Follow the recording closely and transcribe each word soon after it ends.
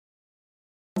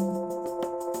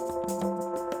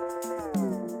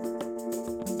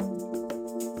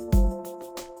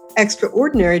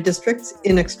Extraordinary Districts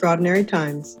in Extraordinary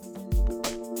Times.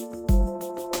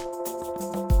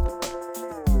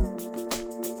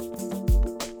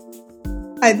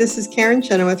 Hi, this is Karen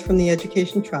Chenoweth from the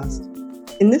Education Trust.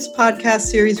 In this podcast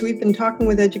series, we've been talking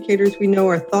with educators we know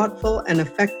are thoughtful and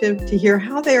effective to hear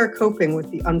how they are coping with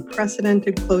the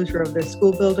unprecedented closure of their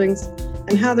school buildings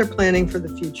and how they're planning for the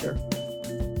future.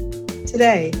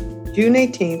 Today, June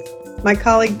 18th, my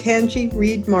colleague Tanji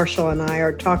Reed Marshall and I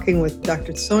are talking with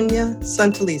Dr. Sonia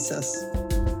Santelises.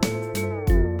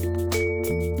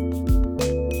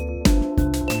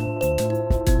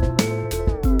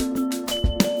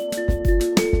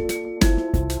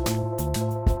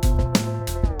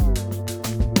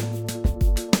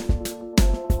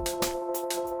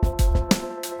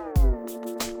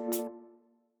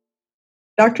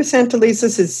 Dr.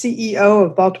 Santelises is CEO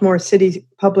of Baltimore City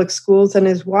Public Schools and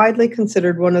is widely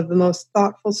considered one of the most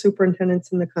thoughtful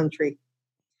superintendents in the country.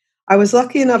 I was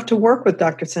lucky enough to work with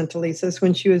Dr. Santelises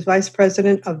when she was vice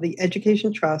president of the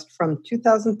Education Trust from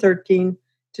 2013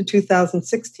 to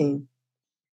 2016.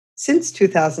 Since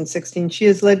 2016, she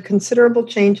has led considerable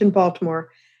change in Baltimore,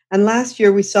 and last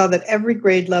year we saw that every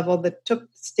grade level that took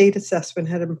the state assessment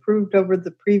had improved over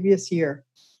the previous year.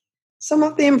 Some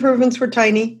of the improvements were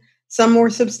tiny, some more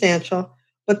substantial,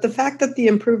 but the fact that the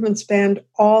improvement spanned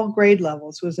all grade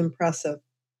levels was impressive.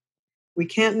 We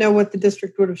can't know what the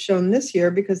district would have shown this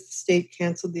year because the state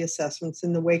canceled the assessments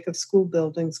in the wake of school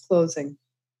buildings closing.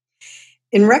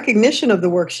 In recognition of the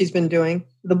work she's been doing,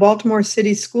 the Baltimore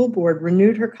City School Board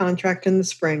renewed her contract in the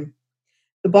spring.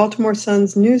 The Baltimore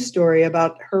Sun's news story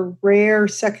about her rare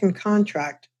second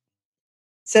contract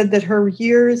said that her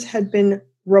years had been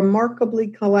remarkably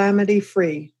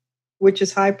calamity-free, which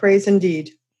is high praise indeed.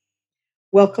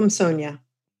 Welcome, Sonia.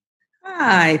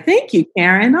 Hi, thank you,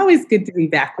 Karen. Always good to be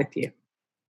back with you.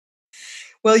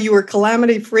 Well, you were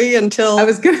calamity-free until... I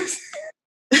was going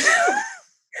to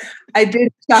I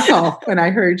did chuckle when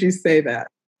I heard you say that.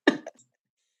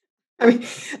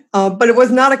 But it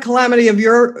was not a calamity of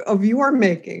your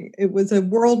making. It was a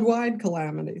worldwide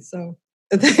calamity. So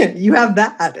you have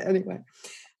that anyway.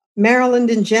 Maryland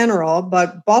in general,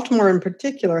 but Baltimore in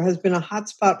particular, has been a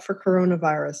hotspot for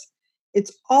coronavirus.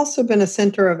 It's also been a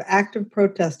center of active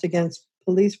protest against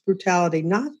police brutality,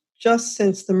 not just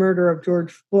since the murder of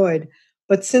George Floyd,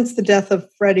 but since the death of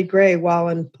Freddie Gray while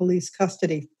in police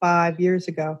custody 5 years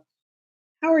ago.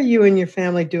 How are you and your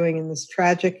family doing in this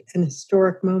tragic and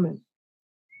historic moment?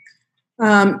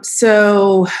 I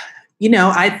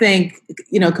think,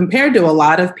 compared to a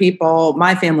lot of people,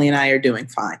 my family and I are doing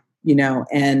fine.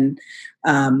 And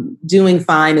doing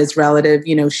fine is relative.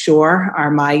 Sure, are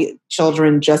my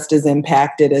children just as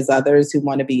impacted as others who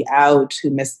want to be out, who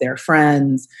miss their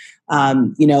friends?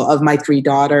 Of my three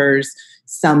daughters,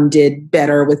 some did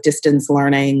better with distance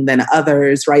learning than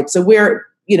others, right? So we're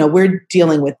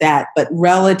dealing with that. But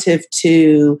relative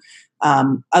to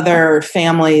other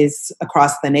families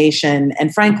across the nation,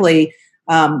 and frankly,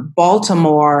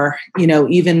 Baltimore,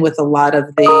 even with a lot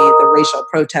of the racial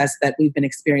protests that we've been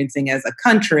experiencing as a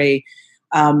country,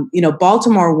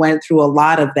 Baltimore went through a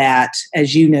lot of that,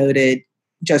 as you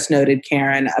just noted,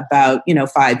 Karen, about,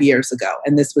 5 years ago.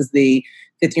 And this was the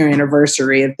 5th year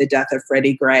anniversary of the death of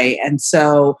Freddie Gray. And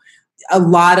so a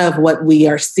lot of what we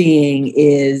are seeing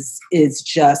is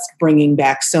just bringing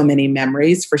back so many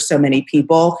memories for so many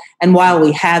people. And while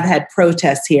we have had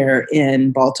protests here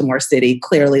in Baltimore City,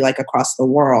 clearly like across the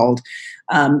world,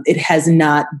 it has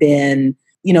not been,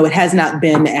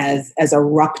 as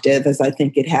eruptive as I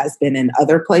think it has been in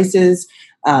other places,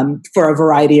 for a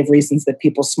variety of reasons that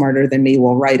people smarter than me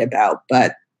will write about.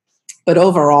 But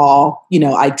overall,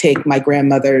 I take my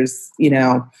grandmother's,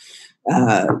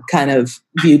 kind of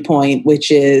viewpoint,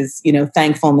 which is,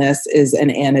 thankfulness is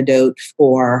an antidote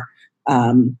for,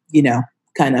 kind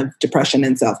of depression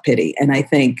and self-pity. And I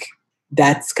think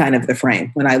that's kind of the frame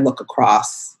when I look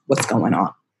across what's going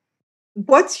on.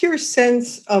 What's your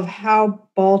sense of how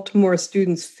Baltimore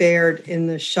students fared in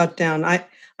the shutdown? I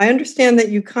understand that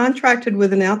you contracted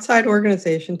with an outside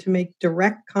organization to make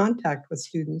direct contact with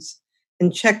students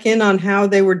and check in on how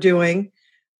they were doing.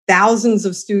 Thousands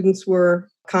of students were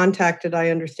contacted, I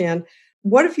understand.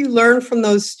 What have you learned from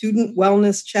those student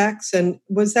wellness checks? And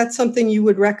was that something you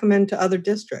would recommend to other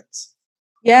districts?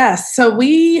 Yes. So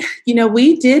we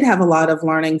did have a lot of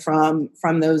learning from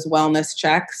those wellness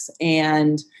checks.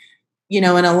 And, in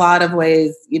a lot of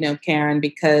ways, Karen,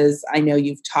 because I know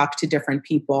you've talked to different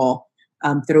people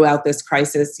throughout this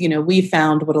crisis, we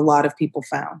found what a lot of people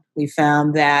found. We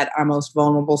found that our most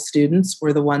vulnerable students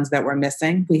were the ones that were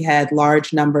missing. We had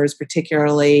large numbers,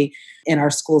 particularly in our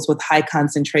schools with high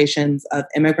concentrations of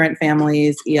immigrant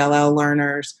families, ELL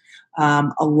learners,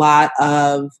 a lot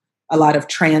of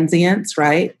transients,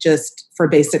 right? Just for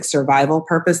basic survival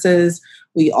purposes.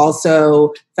 We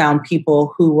also found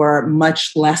people who were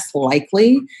much less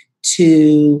likely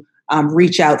to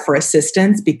reach out for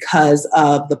assistance because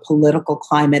of the political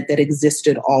climate that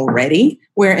existed already,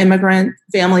 where immigrant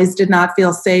families did not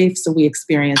feel safe. So we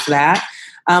experienced that.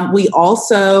 We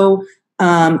also,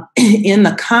 in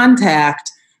the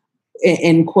contact,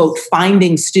 in quote,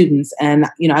 finding students. And,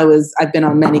 I've been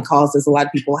on many calls, as a lot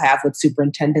of people have, with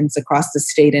superintendents across the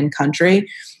state and country.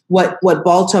 What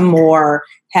Baltimore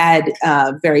had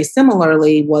very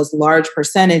similarly was two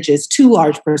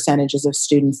large percentages of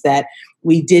students that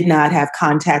we did not have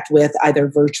contact with, either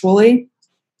virtually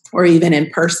or even in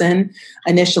person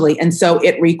initially. And so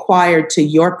it required, to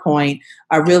your point,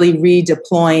 really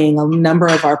redeploying a number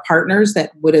of our partners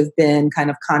that would have been kind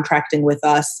of contracting with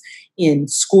us in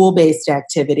school-based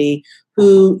activity,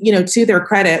 who, to their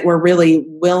credit, were really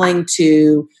willing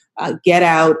to get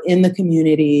out in the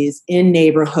communities, in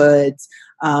neighborhoods.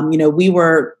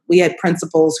 We had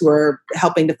principals who were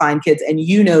helping to find kids, and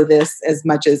this as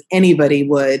much as anybody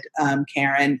would,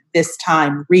 Karen, this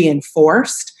time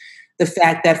reinforced the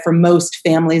fact that for most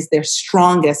families, their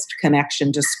strongest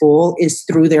connection to school is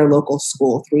through their local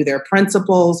school, through their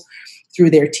principals, through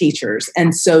their teachers.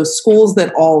 And so schools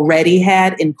that already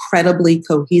had incredibly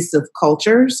cohesive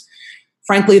cultures,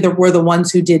 frankly, were the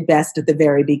ones who did best at the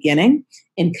very beginning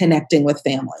in connecting with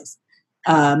families.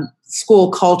 School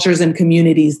cultures and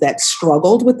communities that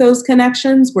struggled with those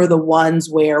connections were the ones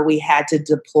where we had to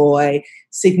deploy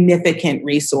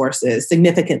significantly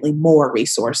more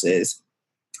resources,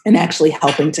 and actually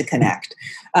helping to connect.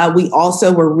 We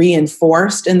also were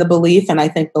reinforced in the belief, and I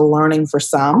think the learning for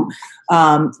some,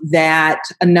 that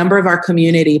a number of our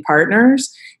community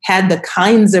partners had the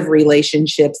kinds of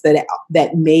relationships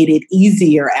that made it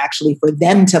easier actually for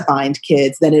them to find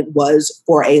kids than it was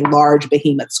for a large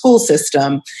behemoth school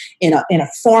system in a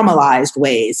formalized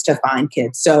ways to find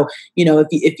kids. So,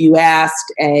 if you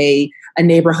asked a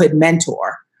neighborhood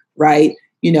mentor, right?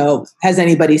 Has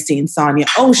anybody seen Sonia?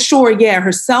 Oh, sure. Yeah.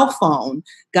 Her cell phone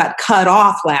got cut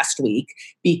off last week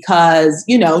because,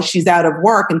 she's out of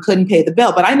work and couldn't pay the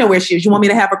bill, but I know where she is. You want me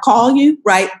to have her call you?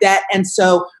 Right. And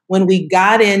so when we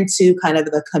got into kind of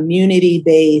the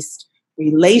community-based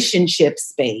relationship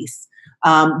space,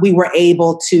 we were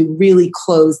able to really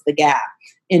close the gap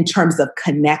in terms of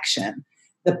connection.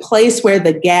 The place where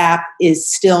the gap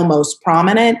is still most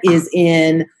prominent is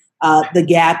in the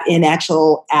gap in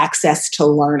actual access to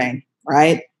learning,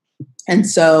 right? And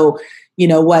so,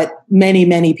 what many,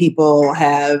 many people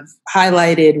have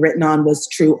highlighted, written on, was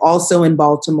true also in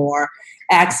Baltimore: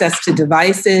 access to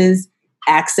devices,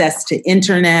 access to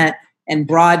internet and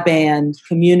broadband,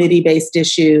 community-based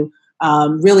issue.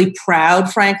 Really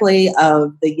proud, frankly,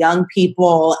 of the young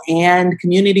people and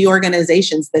community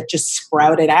organizations that just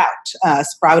sprouted up.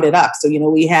 So,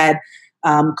 we had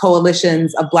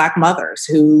coalitions of Black mothers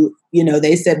who,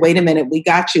 they said, wait a minute, we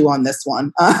got you on this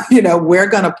one. We're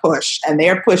going to push, and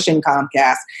they're pushing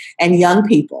Comcast, and young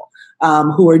people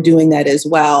who are doing that as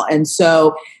well. And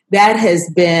so that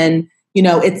has been,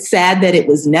 it's sad that it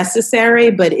was necessary,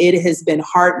 but it has been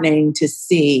heartening to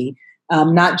see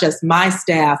not just my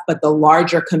staff, but the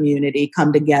larger community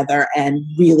come together and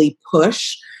really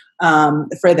push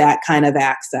for that kind of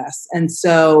access. And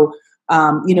so,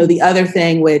 the other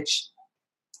thing which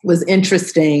was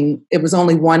interesting, it was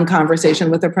only one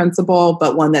conversation with a principal,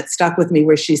 but one that stuck with me,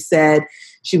 where she said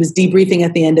she was debriefing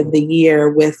at the end of the year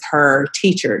with her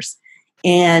teachers,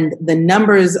 and the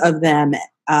numbers of them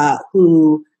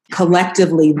who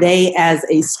collectively they as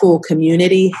a school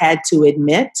community had to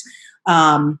admit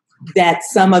that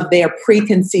some of their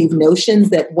preconceived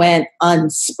notions that went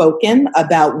unspoken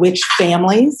about which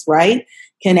families, right,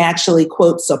 can actually,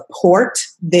 quote, support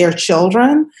their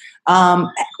children,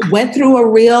 went through a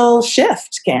real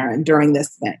shift, Karen, during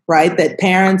this thing, right? That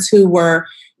parents who were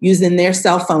using their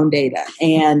cell phone data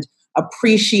and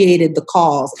appreciated the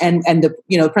calls, and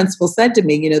the principal said to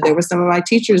me, there were some of my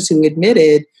teachers who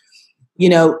admitted,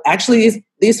 actually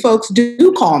these folks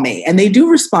do call me and they do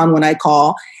respond when I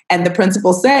call. And the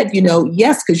principal said,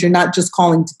 yes, because you're not just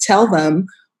calling to tell them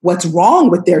what's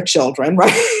wrong with their children,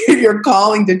 right? You're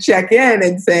calling to check in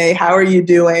and say, how are you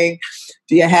doing?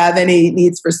 Do you have any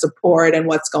needs for support, and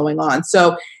what's going on?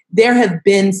 So there have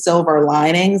been silver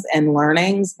linings and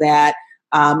learnings that,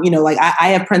 I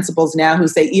have principals now who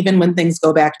say even when things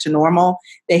go back to normal,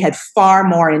 they had far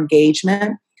more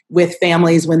engagement with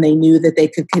families when they knew that they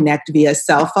could connect via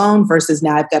cell phone versus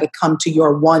now I've got to come to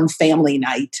your one family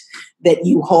night that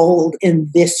you hold in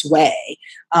this way.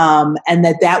 And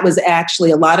that was actually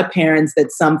a lot of parents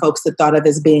that some folks that thought of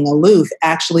as being aloof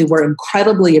actually were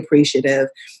incredibly appreciative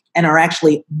and are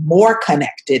actually more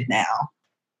connected now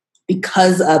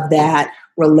because of that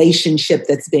relationship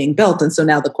that's being built. And so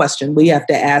now the question we have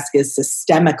to ask is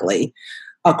systemically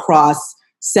across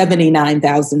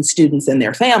 79,000 students and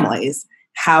their families,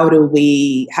 how do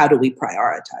we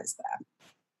prioritize that?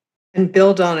 And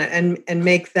build on it and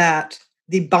make that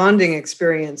the bonding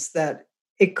experience that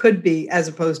it could be, as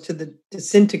opposed to the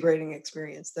disintegrating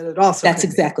experience that it also That's could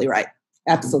be. exactly right.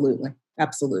 Absolutely.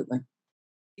 Absolutely.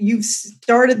 You've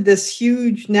started this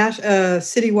huge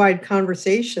citywide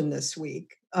conversation this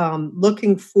week,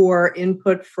 looking for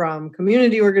input from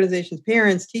community organizations,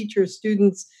 parents, teachers,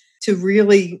 students, to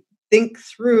really think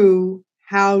through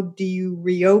how do you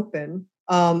reopen.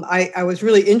 I was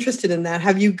really interested in that.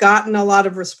 Have you gotten a lot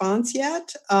of response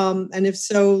yet? And if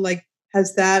so, like,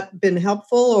 has that been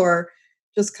helpful or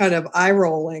just kind of eye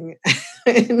rolling?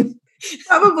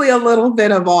 Probably a little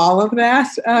bit of all of that,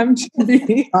 to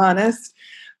be honest.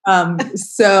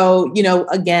 So,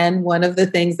 again, one of the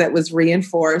things that was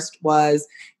reinforced was,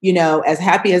 as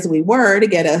happy as we were to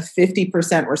get a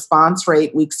 50% response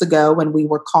rate weeks ago when we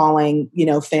were calling,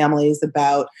 families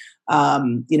about,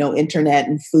 internet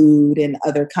and food and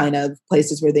other kind of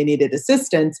places where they needed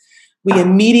assistance, we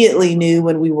immediately knew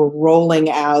when we were rolling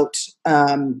out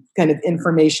kind of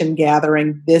information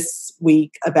gathering this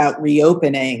week about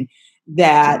reopening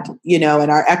that,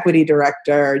 and our equity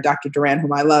director, Dr. Duran,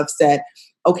 whom I love, said,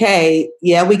 okay,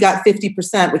 yeah, we got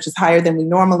 50%, which is higher than we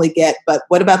normally get, but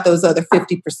what about those other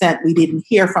 50% we didn't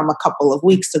hear from a couple of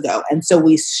weeks ago? And so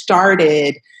we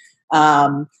started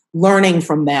learning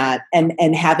from that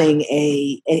and having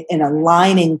an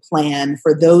aligning plan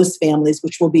for those families,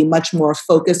 which will be much more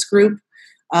focus group,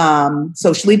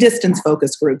 socially distanced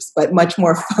focus groups, but much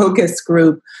more focus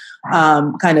group,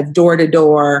 kind of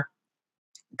door-to-door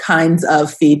kinds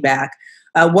of feedback.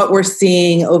 What we're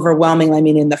seeing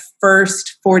overwhelmingly, in the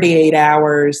first 48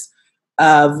 hours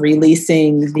of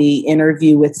releasing the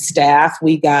interview with staff,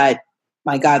 we got,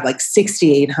 my God, like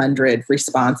 6,800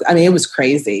 responses. It was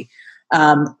crazy.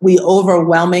 We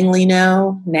overwhelmingly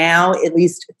know now, at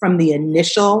least from the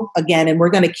initial, again, and we're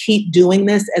going to keep doing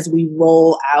this as we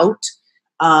roll out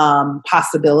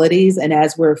possibilities and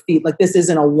as we're like, this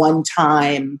isn't a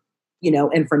one-time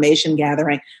information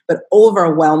gathering, but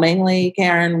overwhelmingly,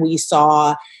 Karen, we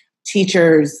saw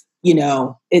teachers,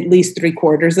 at least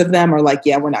 3/4 of them are like,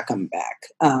 yeah, we're not coming back,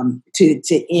 to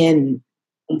in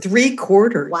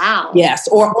 3/4. Wow. Yes.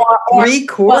 Or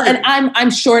 3/4. Well, and I'm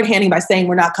shorthanding by saying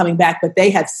we're not coming back, but they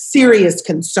have serious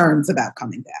concerns about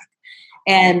coming back.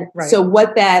 And so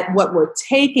what we're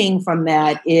taking from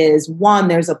that is, one,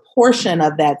 there's a portion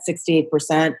of that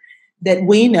 68% that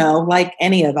we know, like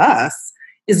any of us,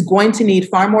 is going to need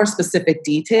far more specific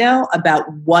detail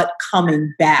about what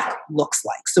coming back looks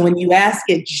like. So when you ask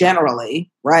it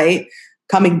generally, right,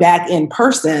 coming back in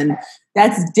person,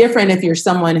 that's different if you're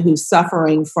someone who's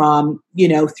suffering from,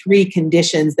 3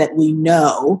 conditions that we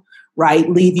know, right,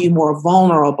 leave you more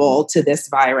vulnerable to this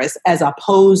virus, as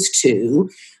opposed to,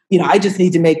 I just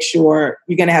need to make sure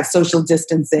you're going to have social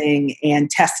distancing and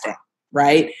testing,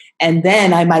 right? And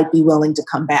then I might be willing to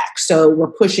come back. So we're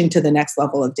pushing to the next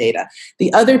level of data.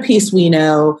 The other piece we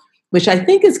know, which I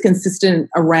think is consistent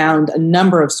around a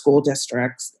number of school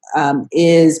districts,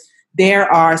 is there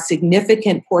are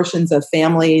significant portions of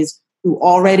families who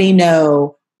already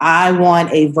know, I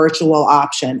want a virtual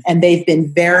option. And they've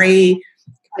been very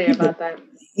clear about that.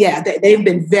 Yeah, they've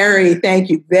been very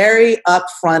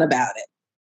upfront about it.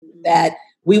 That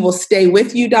we will stay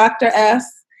with you, Dr. S,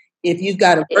 if you've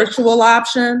got a virtual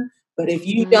option, but if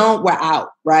you don't, we're out,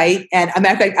 right? And in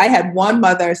fact, I had one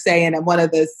mother saying at one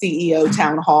of the CEO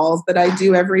town halls that I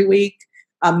do every week,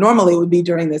 normally it would be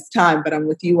during this time, but I'm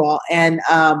with you all. And,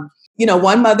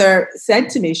 one mother said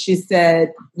to me, she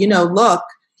said, look,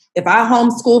 if I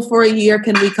homeschool for a year,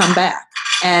 can we come back?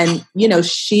 And,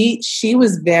 she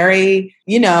was very,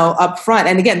 upfront.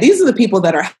 And again, these are the people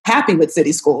that are happy with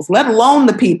city schools, let alone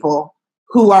the people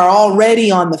who are already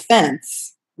on the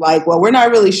fence. Like, well, we're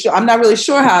not really sure. I'm not really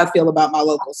sure how I feel about my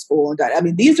local school.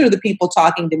 These are the people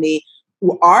talking to me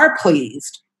who are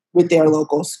pleased with their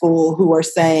local school, who are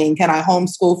saying, can I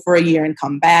homeschool for a year and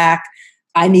come back?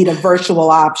 I need a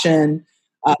virtual option.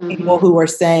 People who are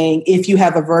saying, if you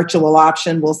have a virtual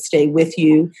option, we'll stay with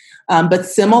you. But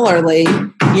similarly,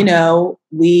 we know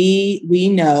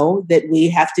that we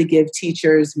have to give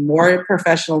teachers more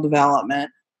professional development,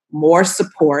 more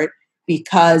support,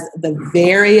 because the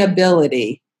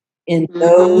variability in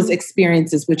those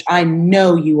experiences, which I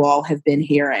know you all have been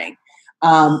hearing,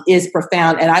 is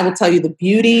profound. And I will tell you, the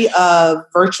beauty of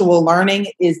virtual learning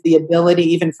is the ability,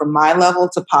 even from my level,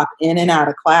 to pop in and out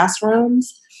of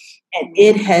classrooms. And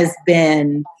it has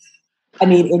been,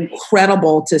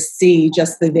 incredible to see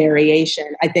just the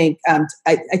variation. I think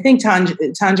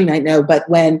Tanji might know, but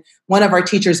when one of our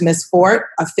teachers, Miss Fort,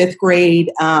 a 5th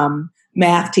grade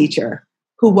math teacher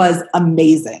who was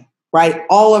amazing, right?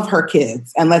 All of her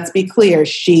kids, and let's be clear,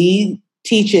 she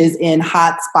teaches in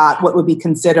hotspot, what would be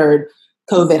considered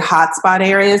COVID hotspot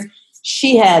areas.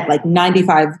 She had like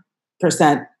 95%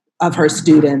 of her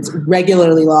students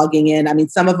regularly logging in.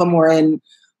 Some of them were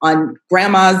on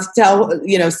grandma's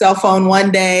cell phone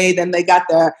one day, then they got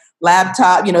their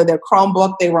laptop, their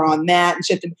Chromebook, they were on that and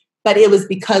shifted. But it was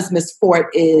because Miss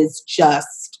Fort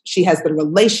she has the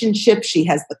relationship, she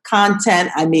has the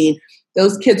content.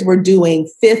 Those kids were doing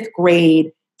 5th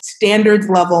grade standards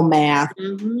level math,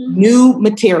 new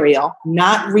material,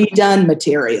 not redone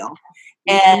material.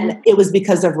 And it was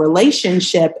because of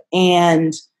relationship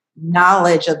and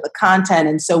knowledge of the content.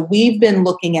 And so we've been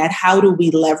looking at how do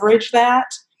we leverage that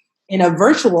in a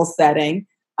virtual setting.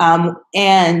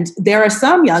 And there are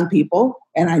some young people,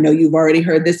 and I know you've already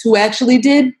heard this, who actually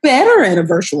did better in a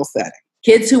virtual setting.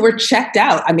 Kids who were checked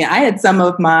out. I had some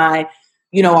of my,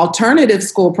 alternative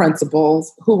school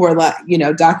principals who were like,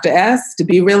 Dr. S, to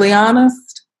be really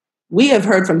honest, we have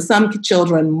heard from some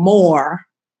children more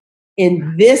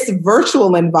in this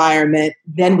virtual environment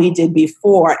than we did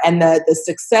before. And the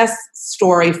success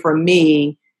story for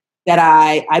me that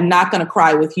I'm not going to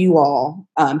cry with you all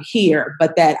here,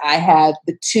 but that I had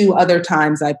the 2 other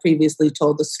times I previously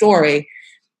told the story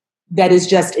that is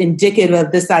just indicative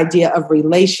of this idea of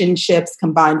relationships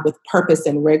combined with purpose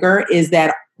and rigor, is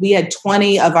that we had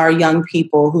 20 of our young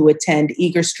people who attend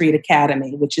Eager Street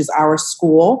Academy, which is our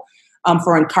school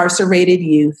for incarcerated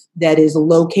youth that is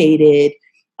located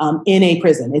in a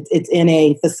prison. It's in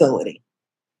a facility.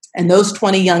 And those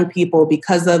 20 young people,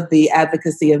 because of the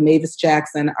advocacy of Mavis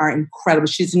Jackson, are incredible.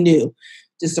 She's new,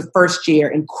 just a first year,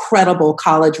 incredible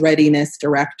college readiness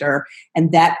director.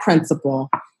 And that principal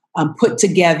put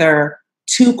together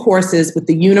 2 courses with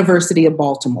the University of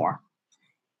Baltimore.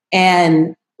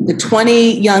 And the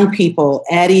 20 young people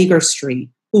at Eager Street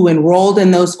who enrolled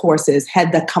in those courses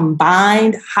had the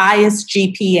combined highest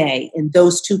GPA in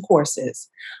those 2 courses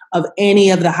of any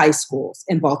of the high schools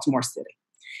in Baltimore City.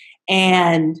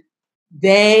 And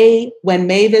when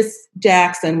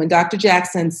Dr.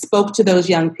 Jackson spoke to those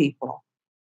young people,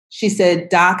 she said,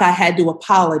 Doc, I had to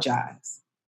apologize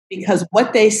because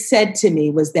what they said to me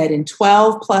was that in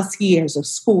 12 plus years of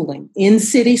schooling in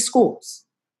city schools,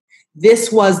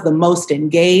 this was the most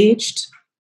engaged,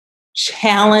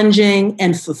 challenging,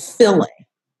 and fulfilling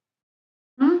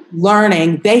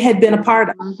learning they had been a part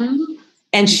of.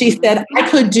 And she said, I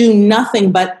could do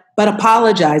nothing but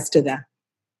apologize to them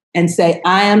and say,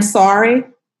 I am sorry.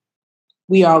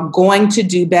 We are going to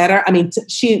do better.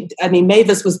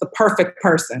 Mavis was the perfect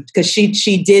person because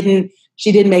she didn't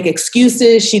make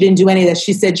excuses. She didn't do any of that.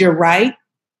 She said, you're right.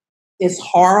 It's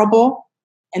horrible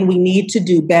and we need to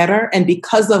do better. And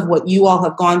because of what you all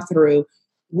have gone through,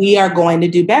 we are going to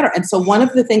do better. And so one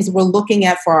of the things we're looking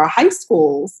at for our high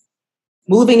schools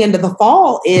moving into the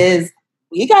fall is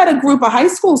we got a group of high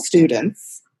school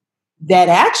students that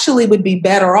actually would be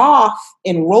better off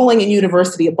enrolling in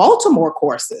University of Baltimore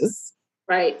courses.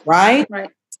 Right.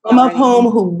 Some of whom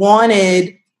who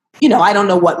wanted, I don't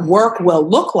know what work will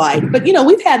look like, but,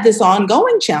 we've had this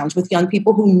ongoing challenge with young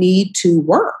people who need to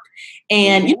work.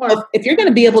 And, if you're going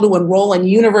to be able to enroll in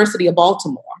University of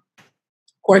Baltimore,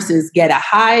 courses get a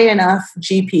high enough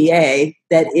GPA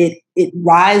that it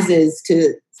rises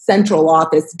to central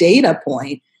office data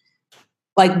point.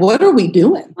 Like, what are we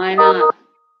doing? Why not?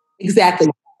 Exactly.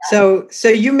 So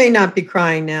you may not be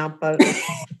crying now, but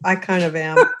I kind of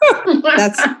am.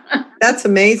 That's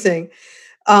amazing.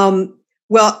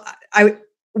 One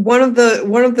of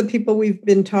the people we've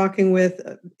been talking with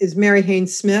is Mary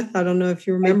Haynes Smith. I don't know if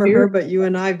you remember her, but you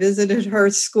and I visited her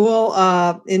school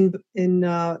in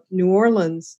New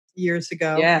Orleans years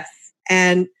ago. Yes.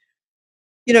 And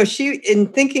she, in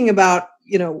thinking about,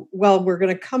 we're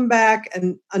going to come back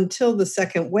and until the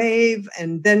second wave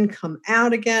and then come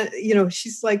out again,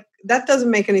 she's like, that doesn't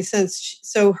make any sense.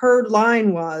 So her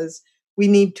line was, we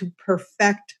need to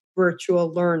perfect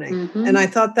virtual learning. And I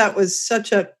thought that was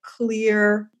such a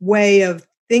clear way of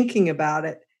thinking about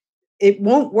it. It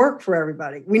won't work for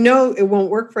everybody. We know it won't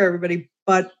work for everybody,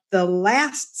 but the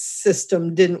last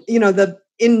system didn't, the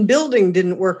in-building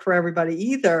didn't work for everybody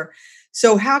either.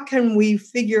 So how can we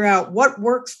figure out what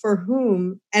works for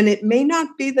whom? And it may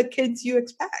not be the kids you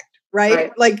expect,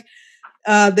 right? Like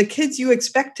the kids you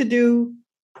expect to do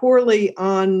poorly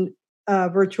on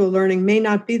virtual learning may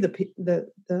not be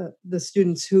the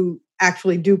students who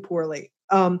actually do poorly.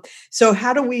 So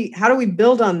how do we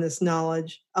build on this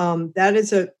knowledge? That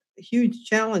is a huge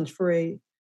challenge for a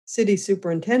city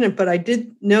superintendent. But I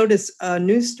did notice a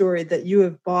news story that you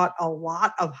have bought a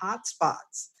lot of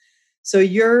hotspots. So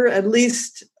you're at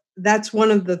least that's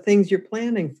one of the things you're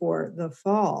planning for the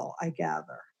fall, I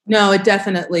gather. No, it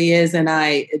definitely is. And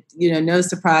no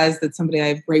surprise that somebody I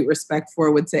have great respect for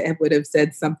would have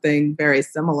said something very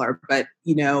similar. But,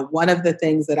 one of the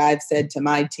things that I've said to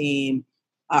my team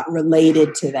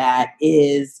related to that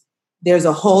is there's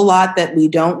a whole lot that we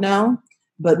don't know.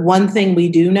 But one thing we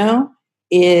do know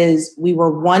is we were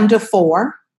 1 to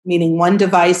 4, meaning 1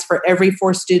 device for every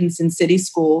 4 students in city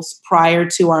schools prior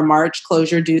to our March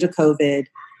closure due to COVID.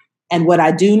 And what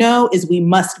I do know is we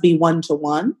must be 1 to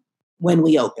 1 when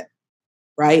we open,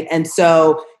 right? And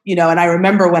so, and I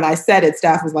remember when I said it,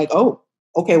 staff was like, oh,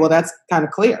 okay, well, that's kind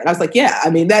of clear. And I was like, yeah, I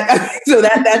mean,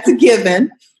 that's a given,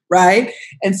 right?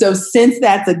 And so since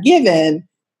that's a given,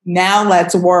 now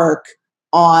let's work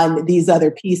on these other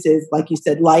pieces, like you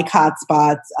said, like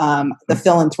hotspots, the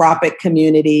philanthropic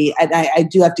community. And I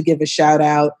do have to give a shout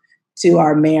out to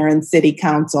our mayor and city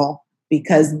council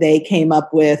because they came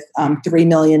up with $3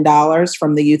 million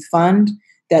from the youth fund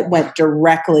that went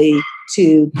directly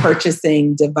to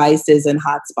purchasing devices and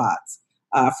hotspots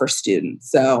for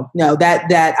students. So no,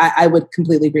 that I would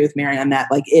completely agree with Mary on that.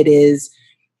 Like it is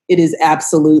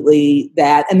absolutely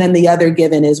that. And then the other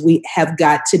given is we have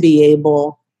got to be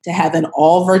able to have an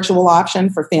all virtual option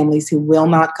for families who will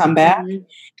not come back.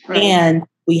 Mm-hmm. Right. And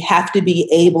we have to be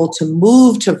able to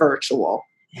move to virtual,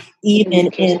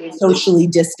 even in socially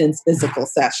distanced physical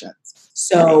sessions.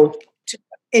 So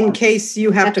in case you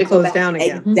have to close down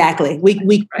again. Exactly.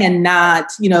 We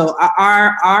cannot,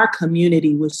 our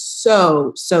community was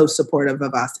so supportive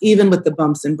of us, even with the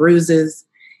bumps and bruises,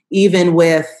 even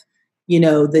with,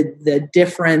 the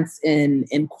difference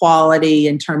in quality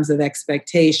in terms of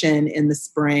expectation in the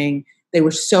spring. They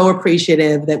were so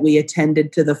appreciative that we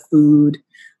attended to the food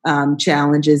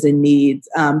challenges and needs.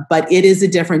 But it is a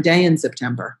different day in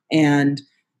September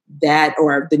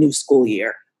or the new school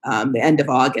year, the end of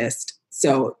August.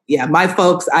 So yeah, my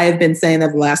folks, I have been saying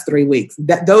that the last 3 weeks,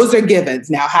 that those are givens.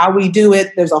 Now, how we do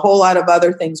it, there's a whole lot of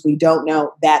other things we don't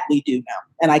know that we do know.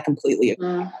 And I completely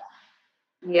agree.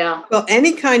 Yeah. Well,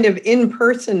 any kind of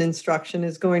in-person instruction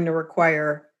is going to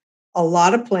require a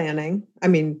lot of planning. I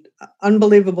mean,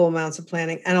 unbelievable amounts of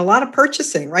planning and a lot of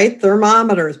purchasing, right?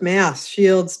 Thermometers, masks,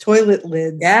 shields, toilet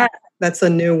lids. Yeah. That's a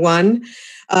new one.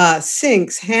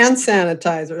 Sinks, hand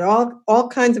sanitizer, all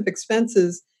kinds of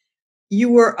expenses. You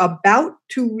were about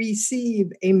to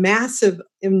receive a massive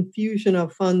infusion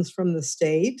of funds from the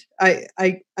state.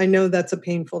 I know that's a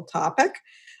painful topic,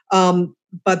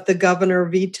 but the governor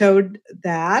vetoed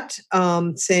that,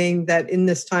 saying that in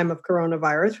this time of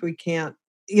coronavirus, we can't,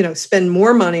 spend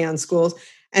more money on schools,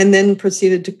 and then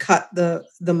proceeded to cut the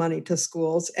money to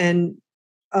schools and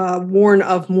warn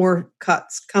of more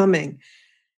cuts coming.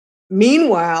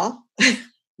 Meanwhile,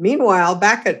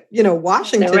 back at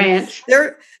Washington,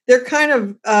 they're kind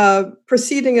of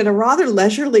proceeding at a rather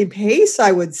leisurely pace,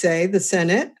 I would say, the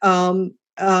Senate,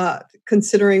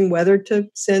 considering whether to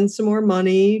send some more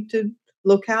money to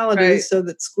localities so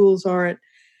that schools aren't.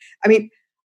 I mean,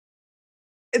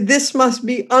 this must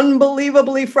be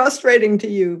unbelievably frustrating to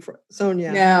you,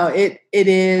 Sonia. No, it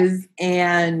is,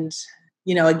 and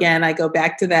again, I go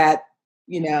back to that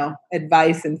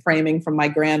advice and framing from my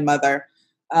grandmother.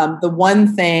 The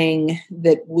one thing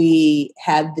that we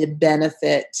had the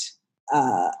benefit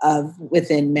of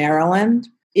within Maryland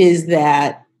is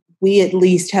that we at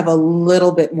least have a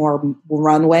little bit more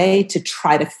runway to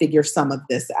try to figure some of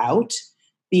this out,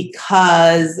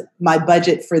 because my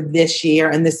budget for this year,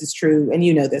 and this is true, and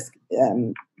this,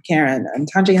 Karen and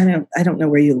Tanji, I don't know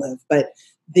where you live, but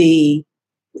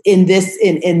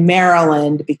in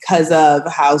Maryland, because of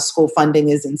how school funding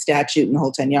is in statute and the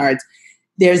whole 10 yards,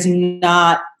 there's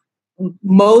not,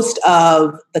 most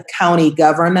of the county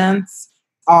governments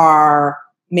are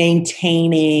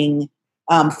maintaining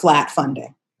flat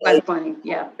funding. Flat funding,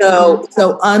 yeah.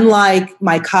 So unlike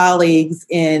my colleagues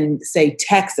in, say,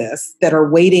 Texas that are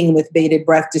waiting with bated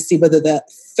breath to see whether the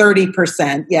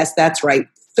 30%, yes, that's right,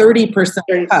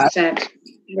 30% cut, right,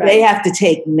 they have to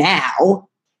take now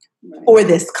for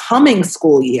this coming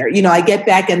school year. I get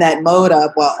back in that mode of,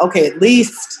 well, okay, at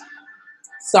least,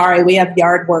 sorry, we have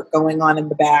yard work going on in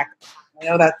the back. I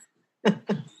know that's,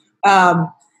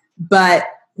 but,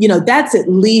 that's at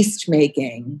least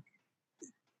making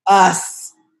us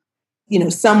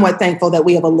somewhat thankful that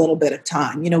we have a little bit of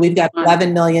time. We've got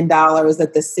 $11 million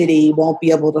that the city won't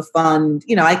be able to fund.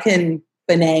 I can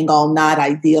finagle, not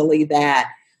ideally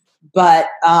that. But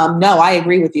no, I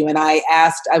agree with you. And I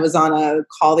was on a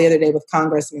call the other day with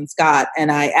Congressman Scott,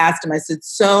 and I asked him, I said,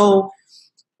 so,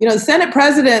 the Senate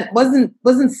president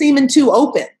wasn't seeming too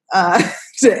open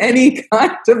to any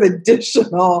kind of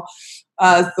additional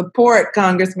support,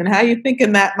 Congressman. How are you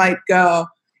thinking that might go?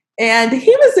 And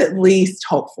he was at least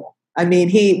hopeful. I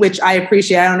mean, which I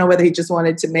appreciate. I don't know whether he just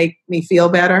wanted to make me feel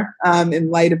better in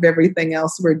light of everything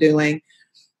else we're doing,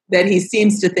 that he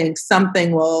seems to think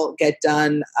something will get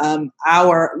done.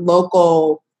 Our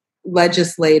local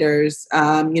legislators,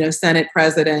 Senate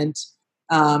President,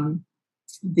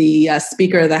 the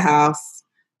Speaker of the House,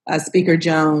 Speaker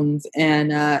Jones, and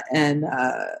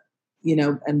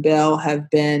Bill have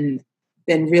been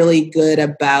really good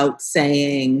about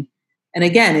saying, and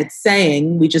again, it's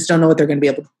saying, we just don't know what they're going to be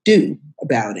able to do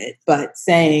about it, but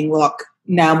saying, look,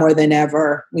 now more than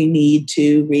ever, we need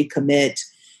to recommit.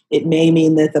 It may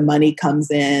mean that the money comes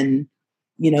in,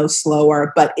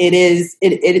 slower, but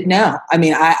no. I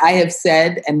mean, I have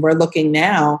said, and we're looking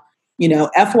now,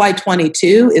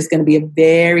 FY22 is going to be a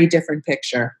very different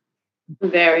picture.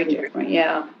 Very different.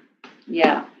 Yeah.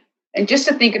 Yeah. And just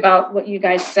to think about what you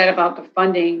guys said about the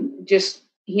funding, just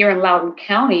here in Loudoun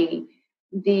County,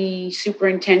 the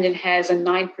superintendent has a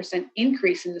 9%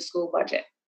 increase in the school budget.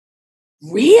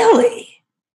 Really?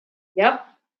 Yep.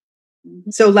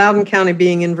 So Loudoun County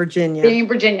being in Virginia. Being in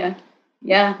Virginia.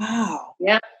 Yeah. Wow.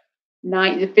 Yeah.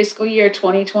 The fiscal year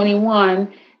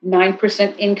 2021,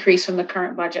 9% increase from the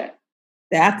current budget.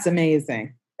 That's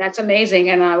amazing. That's amazing.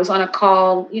 And I was on a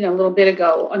call, a little bit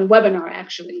ago, on a webinar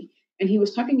actually, and he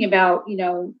was talking about,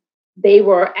 they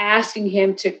were asking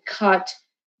him to cut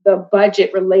the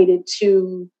budget related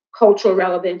to cultural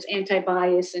relevance,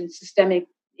 anti-bias, and systemic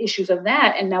issues of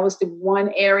that. And that was the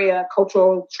one area,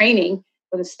 cultural training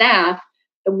for the staff,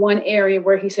 the one area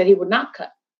where he said he would not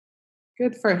cut.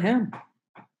 Good for him.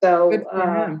 So, Good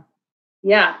for him.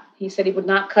 Yeah, he said he would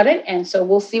not cut it. And so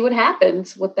we'll see what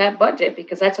happens with that budget,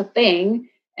 because that's a thing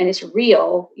and it's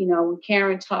real. When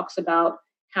Karen talks about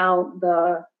how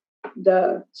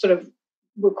the sort of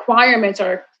requirements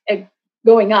are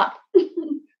going up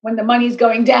when the money's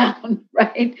going down,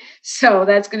 right? So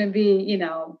that's going to be,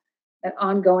 that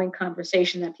ongoing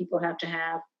conversation that people have to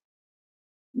have.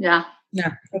 Yeah.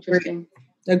 Yeah. Interesting.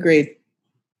 Agreed.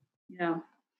 Yeah.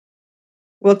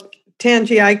 Well,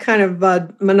 Tanji, I kind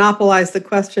of monopolized the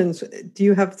questions. Do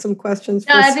you have some questions?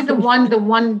 No, I think the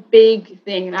one big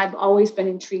thing, and I've always been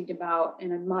intrigued about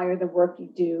and admire the work you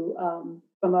do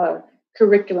from a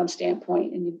curriculum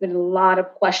standpoint. And you've been a lot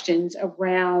of questions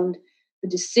around the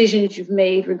decisions you've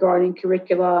made regarding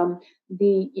curriculum,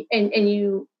 and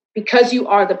you, because you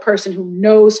are the person who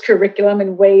knows curriculum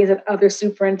in ways that other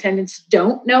superintendents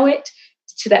don't know it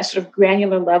to that sort of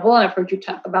granular level. And I've heard you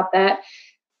talk about that.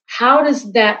 How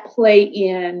does that play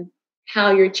in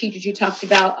how your teachers, you talked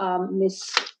about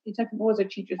what was her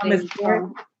teacher's name?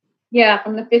 From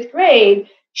the 5th grade.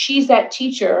 She's that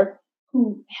teacher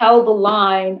who held the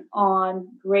line on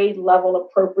grade level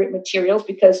appropriate materials,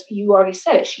 because you already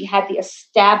said it. She had the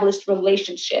established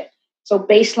relationship. So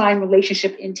baseline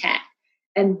relationship intact.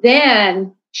 And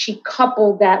then she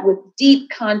coupled that with deep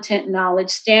content knowledge,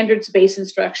 standards-based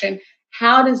instruction.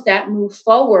 How does that move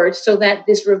forward so that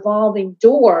this revolving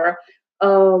door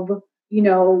of,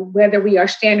 whether we are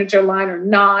standards aligned or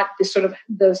not, this sort of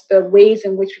the ways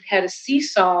in which we've had a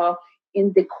seesaw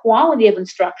in the quality of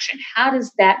instruction, how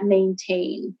does that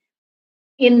maintain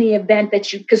in the event that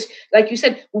because like you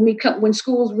said, when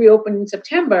schools reopen in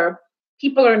September,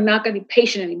 people are not going to be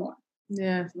patient anymore.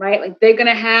 Yeah. Right? Like they're going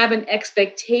to have an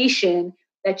expectation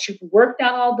that you've worked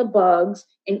out all the bugs.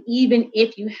 And even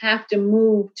if you have to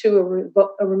move to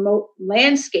a remote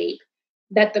landscape,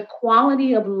 that the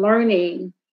quality of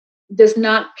learning does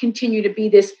not continue to be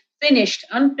this unfinished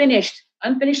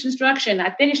instruction.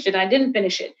 I finished it. I didn't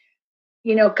finish it.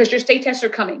 Because your state tests are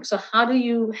coming. So how do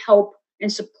you help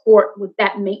and support with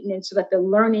that maintenance so that the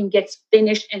learning gets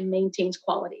finished and maintains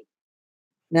quality?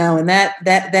 No, and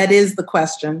that is the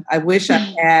question. I wish I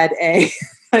had a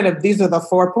kind of, these are the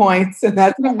 4 points, and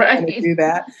that's how I'm going to do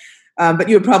that. But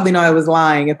you would probably know I was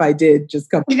lying if I did just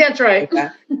come. That's right.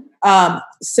 That.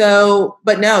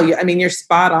 But no, you're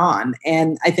spot on.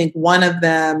 And I think one of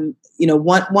them,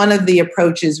 one of the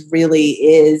approaches really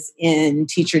is in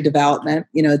teacher development.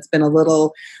 It's been a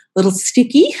little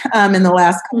sticky in the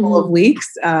last couple of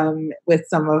weeks with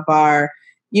some of our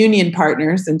union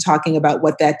partners and talking about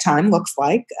what that time looks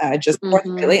like,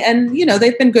 really. And,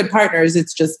 they've been good partners.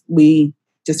 It's just, we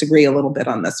disagree a little bit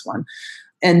on this one.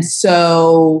 And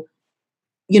so,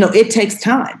 it takes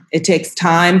time. It takes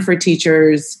time for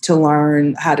teachers to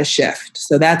learn how to shift.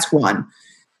 So that's one.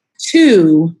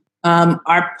 Two,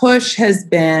 our push has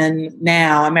been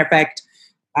now, as a matter of fact,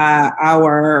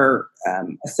 our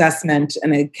assessment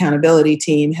and accountability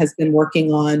team has been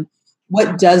working on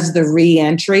what does the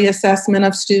reentry assessment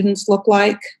of students look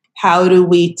like? How do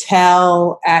we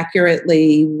tell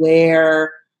accurately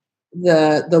where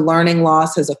the learning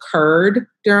loss has occurred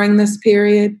during this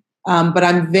period? But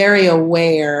I'm very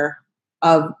aware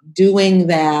of doing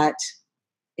that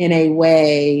in a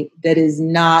way that is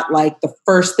not like the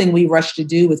first thing we rush to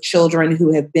do with children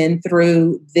who have been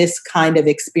through this kind of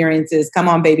experiences. Come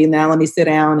on, baby, now let me sit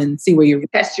down and see where you're.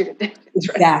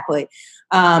 Exactly.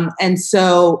 And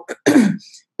so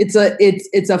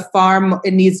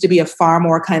it needs to be a far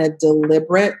more kind of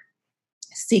deliberate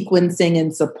sequencing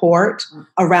and support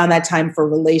around that time for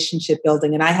relationship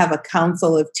building. And I have a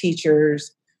council of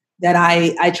teachers that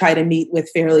I try to meet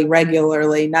with fairly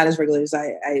regularly, not as regularly as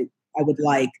I would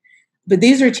like. But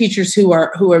these are teachers who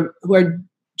are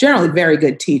generally very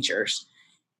good teachers.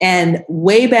 And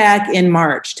way back in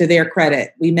March, to their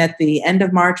credit, we met the end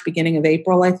of March, beginning of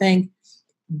April, I think.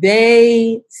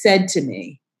 They said to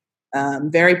me,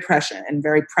 very prescient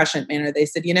manner, they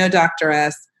said, Dr.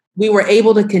 S., we were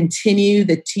able to continue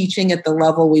the teaching at the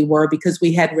level we were because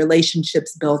we had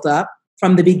relationships built up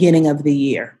from the beginning of the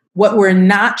year. What we're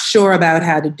not sure about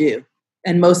how to do,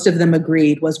 and most of them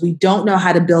agreed, was we don't know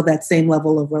how to build that same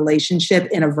level of relationship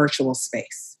in a virtual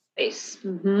space.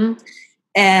 Mm-hmm.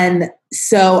 And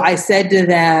so I said to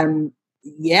them,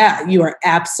 yeah, you are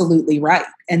absolutely right.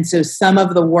 And so some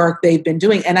of the work they've been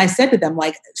doing, and I said to them,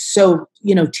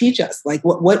 teach us,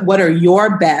 what are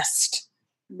your best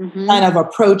kind of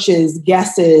approaches,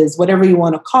 guesses, whatever you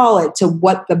want to call it, to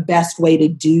what the best way to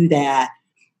do that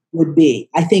would be.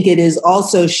 I think it is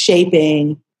also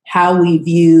shaping how we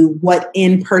view what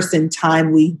in-person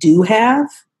time we do have.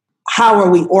 How are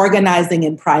we organizing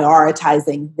and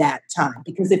prioritizing that time?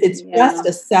 Because if it's just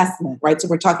assessment, right? So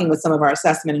we're talking with some of our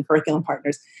assessment and curriculum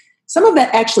partners. Some of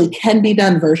that actually can be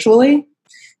done virtually.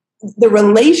 The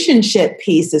relationship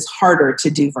piece is harder to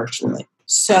do virtually.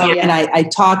 So, and I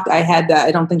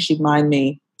don't think she'd mind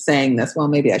me saying this. Well,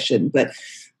 maybe I shouldn't, but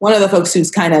one of the folks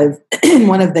who's kind of in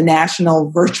one of the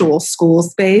national virtual school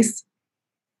space,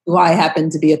 who I happen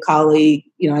to be a colleague,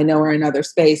 I know her in another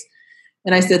space.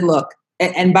 And I said, look,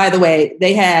 and by the way,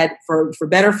 they had, for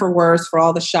better, for worse, for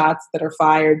all the shots that are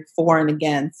fired for and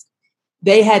against,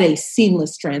 they had a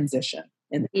seamless transition.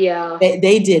 And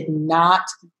they did not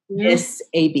miss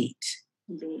a beat.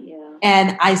 Yeah.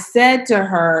 And I said to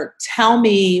her, tell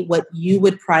me what you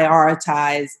would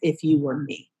prioritize if you were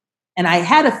me. And I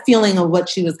had a feeling of what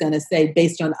she was going to say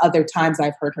based on other times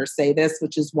I've heard her say this,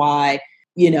 which is why,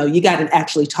 you got to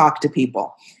actually talk to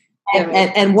people.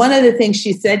 And one of the things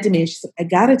she said to me, she said, I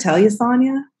got to tell you,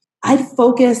 Sonia, I'd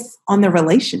focus on the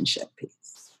relationship piece.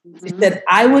 She said,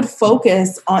 I would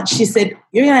focus on, she said,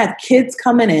 you're going to have kids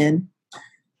coming in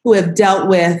who have dealt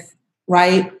with,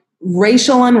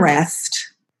 racial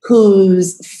unrest,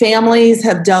 whose families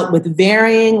have dealt with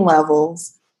varying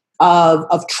levels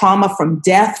of trauma from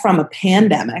death from a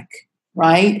pandemic,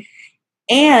 right?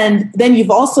 And then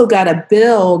you've also got to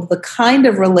build the kind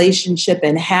of relationship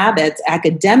and habits,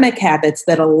 academic habits,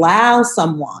 that allow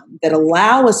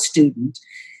a student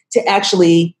to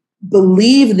actually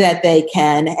believe that they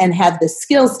can and have the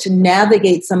skills to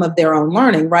navigate some of their own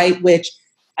learning, right? Which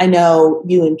I know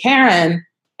you and Karen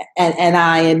and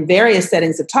I in various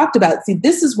settings have talked about. See,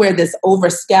 this is where this over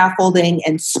scaffolding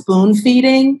and spoon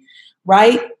feeding,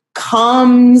 right,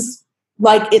 comes.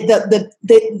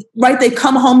 They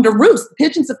come home to roost. The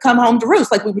pigeons have come home to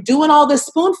roost. Like, we were doing all this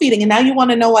spoon feeding, and now you want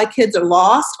to know why kids are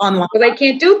lost online. Well, they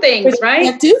can't do things, right?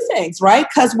 Can't do things, right?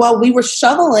 Because we were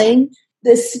shoveling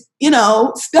this,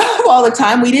 stuff all the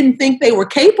time. We didn't think they were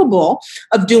capable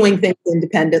of doing things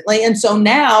independently, and so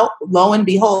now, lo and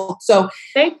behold,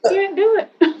 they can't do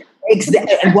it.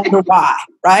 Exactly, and wonder why,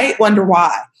 right? Wonder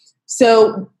why.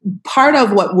 So part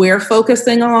of what we're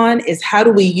focusing on is how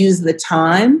do we use the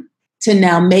time to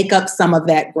now make up some of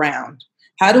that ground?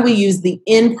 How do we use the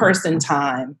in-person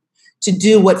time to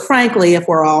do what, frankly, if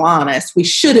we're all honest, we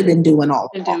should have been doing all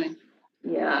along?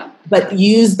 Yeah. But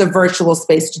use the virtual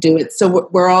space to do it. So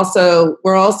we're also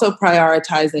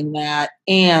prioritizing that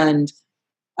and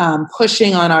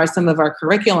pushing on some of our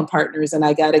curriculum partners. And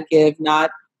I got to give,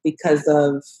 not because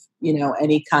of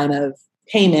any kind of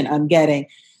payment I'm getting,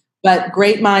 but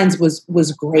Great Minds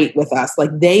was great with us.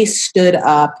 Like, they stood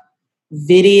up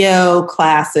video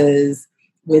classes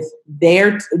with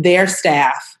their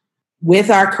staff,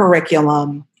 with our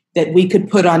curriculum, that we could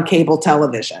put on cable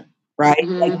television, right?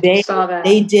 Like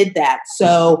they did that.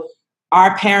 So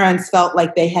our parents felt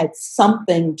like they had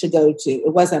something to go to.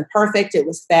 It wasn't perfect, it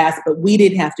was fast, but we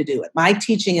didn't have to do it. My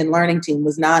teaching and learning team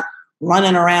was not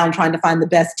running around trying to find the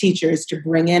best teachers to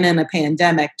bring in a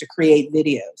pandemic to create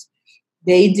videos.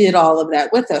 They did all of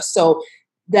that with us. So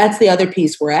that's the other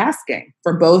piece we're asking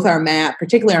for both our math,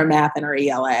 particularly our math and our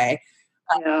ELA.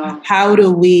 How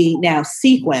do we now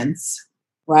sequence,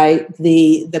 right,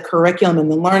 the curriculum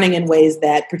and the learning in ways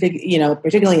that,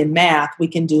 particularly in math, we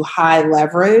can do high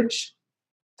leverage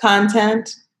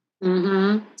content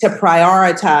to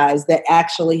prioritize that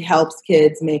actually helps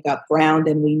kids make up ground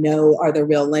and we know are the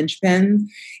real linchpins.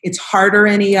 It's harder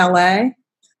in ELA.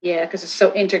 Yeah, because it's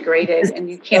so integrated and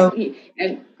you can't, we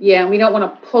don't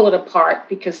want to pull it apart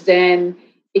because then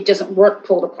it doesn't work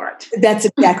pulled apart. That's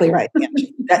exactly right.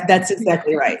 That's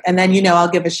exactly right. And then, I'll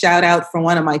give a shout out for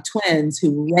one of my twins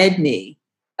who read me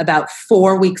about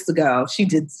 4 weeks ago. She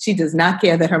does not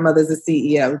care that her mother's a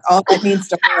CEO. All that means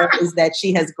to her is that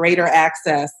she has greater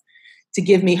access to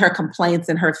give me her complaints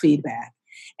and her feedback.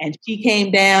 And she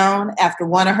came down after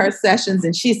one of her sessions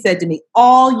and she said to me,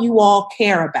 all you all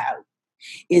care about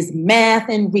is math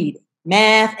and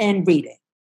reading.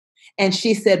 And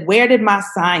she said, where did my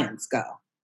science go?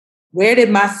 Where did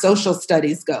my social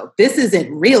studies go? This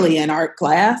isn't really an art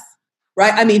class,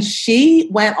 right? I mean, she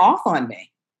went off on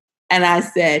me. And I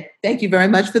said, thank you very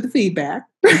much for the feedback.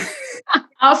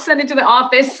 I'll send it to the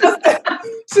office.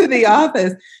 To the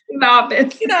office. But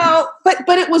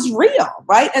it was real,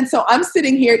 right? And so I'm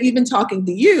sitting here even talking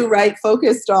to you, right?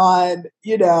 Focused on,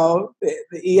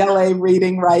 the ELA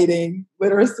reading, writing,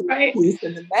 literacy piece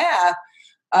and the math.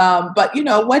 But,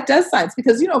 what does science?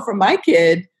 Because, for my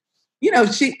kid,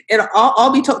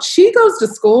 I'll be told she goes to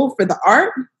school for the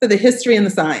art, for the history and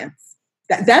the science.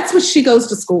 That's what she goes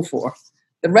to school for.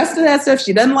 The rest of that stuff,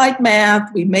 she doesn't like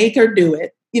math. We make her do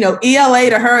it. ELA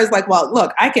to her is like, well,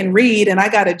 look, I can read and I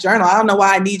got a journal. I don't know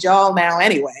why I need y'all now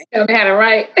anyway. I had it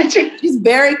right. She's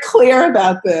very clear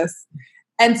about this.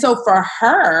 And so for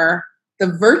her, the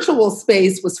virtual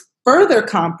space was further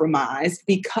compromised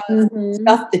because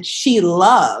stuff that she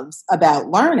loves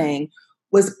about learning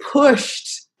was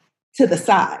pushed to the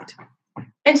side.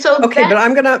 And so but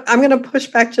I'm gonna push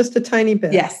back just a tiny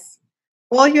bit. Yes.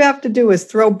 All you have to do is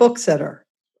throw books at her.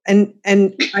 And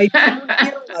I don't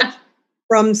hear much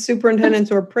from superintendents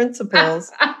or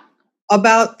principals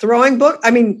about throwing books.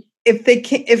 I mean,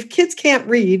 if kids can't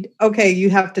read, okay, you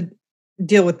have to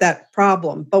deal with that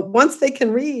problem. But once they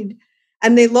can read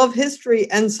and they love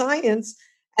history and science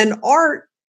and art,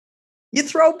 you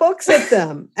throw books at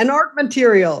them and art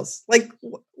materials. Like,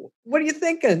 what are you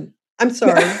thinking? I'm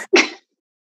sorry.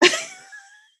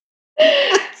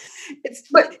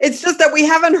 It's just that we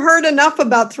haven't heard enough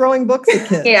about throwing books at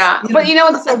kids. Yeah, but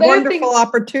it's a wonderful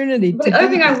opportunity. But the other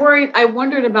thing I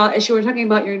wondered about as you were talking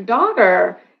about your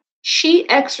daughter, she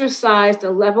exercised a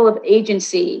level of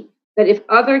agency that if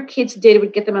other kids did, it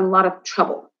would get them in a lot of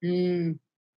trouble.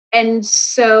 And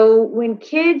so when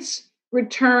kids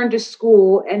return to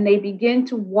school and they begin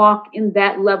to walk in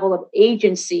that level of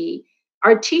agency,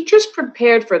 are teachers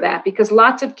prepared for that? Because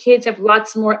lots of kids have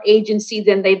lots more agency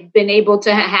than they've been able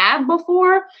to have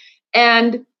before.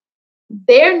 And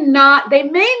they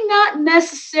may not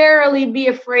necessarily be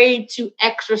afraid to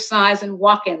exercise and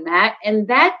walk in that. And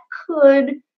that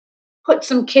could put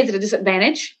some kids at a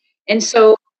disadvantage. And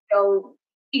so,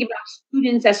 thinking about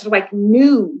students as sort of like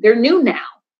they're new now,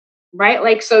 right?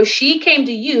 Like, so she came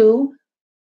to you,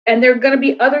 and there are going to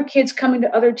be other kids coming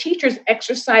to other teachers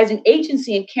exercising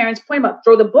agency. And Karen's point about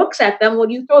throw the books at them. Well,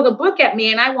 you throw the book at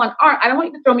me and I want art. I don't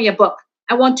want you to throw me a book.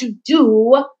 I want to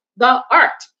do the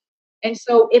art. And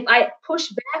so if I push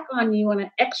back on you and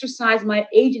I exercise my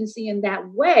agency in that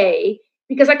way,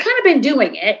 because I kind of been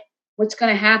doing it, what's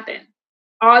going to happen?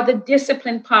 Are the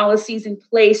discipline policies in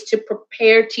place to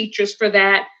prepare teachers for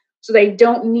that so they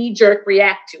don't knee-jerk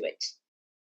react to it?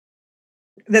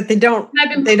 That they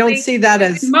don't see that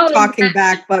as talking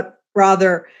back, but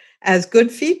rather as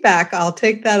good feedback. I'll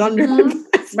take that under.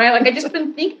 Right. Like I just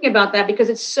been thinking about that because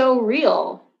it's so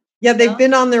real. Yeah. They've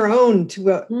been on their own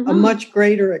to a much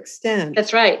greater extent.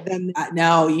 That's right.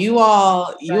 No, you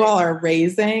all are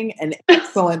raising an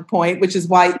excellent point, which is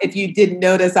why if you didn't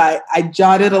notice, I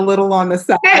jotted a little on the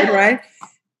side, right?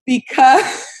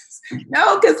 Because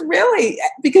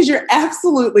you're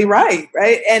absolutely right.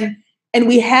 Right. And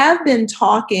we have been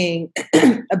talking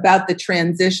about the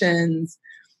transitions,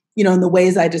 in the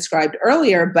ways I described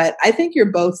earlier, but I think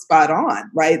you're both spot on,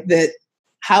 right? That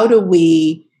how do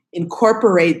we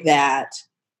incorporate that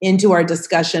into our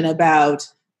discussion about,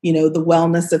 the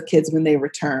wellness of kids when they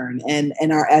return and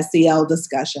our SEL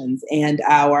discussions and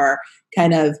our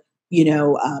kind of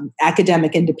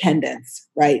academic independence,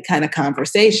 right? Kind of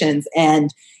conversations.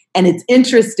 And it's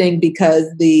interesting because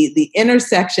the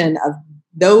intersection of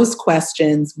those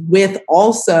questions with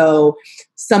also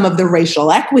some of the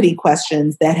racial equity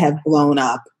questions that have blown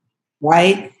up,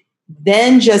 right?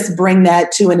 Then just bring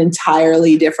that to an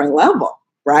entirely different level,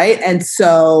 right? And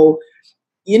so,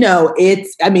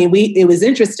 it was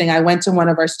interesting. I went to one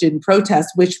of our student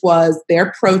protests, which was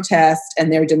their protest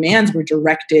and their demands were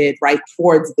directed right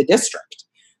towards the district.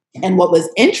 And what was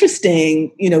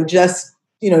interesting,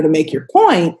 to make your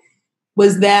point,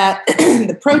 was that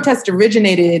the protest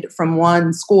originated from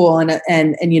one school, and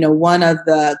one of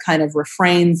the kind of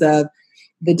refrains of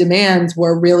the demands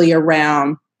were really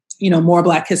around, more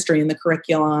Black history in the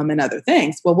curriculum and other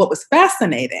things. Well, what was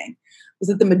fascinating was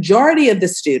that the majority of the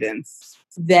students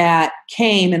that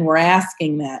came and were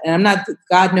asking that, and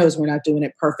God knows we're not doing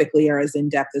it perfectly or as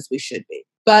in-depth as we should be,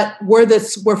 but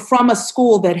were from a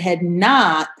school that had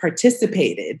not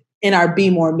participated in our Be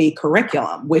More Me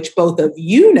curriculum, which both of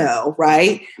you know,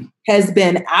 right, has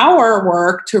been our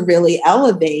work to really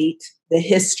elevate the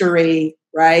history,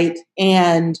 right,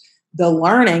 and the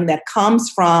learning that comes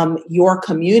from your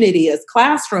community as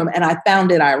classroom. And I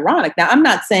found it ironic. Now, I'm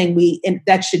not saying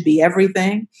that should be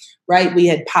everything, right? We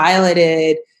had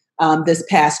piloted this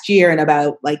past year in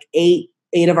about like eight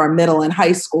of our middle and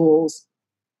high schools,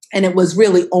 and it was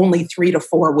really only 3 to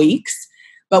 4 weeks.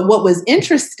 But what was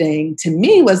interesting to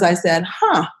me was I said,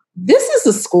 this is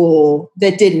a school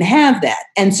that didn't have that.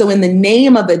 And so in the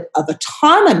name of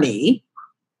autonomy,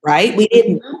 right, we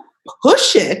didn't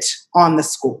push it on the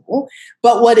school.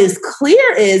 But what is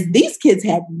clear is these kids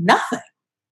had nothing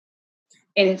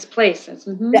in its place.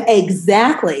 Mm-hmm.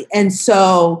 Exactly. And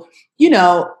so,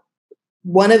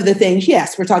 one of the things,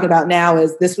 yes, we're talking about now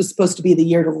is this was supposed to be the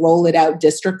year to roll it out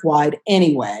district-wide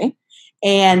anyway.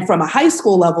 And from a high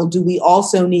school level, do we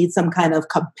also need some kind of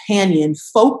companion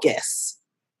focus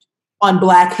on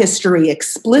Black history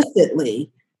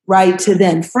explicitly, right, to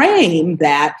then frame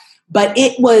that? But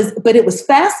it was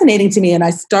fascinating to me. And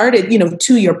I started,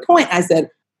 to your point, I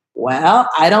said, well,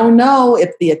 I don't know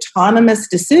if the autonomous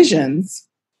decisions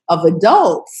of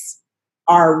adults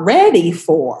are ready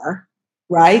for,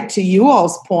 right, to you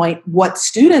all's point, what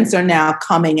students are now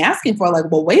coming asking for.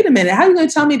 Like, well, wait a minute, how are you going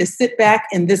to tell me to sit back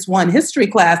in this one history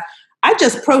class? I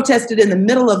just protested in the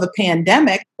middle of a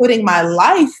pandemic, putting my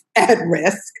life at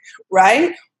risk,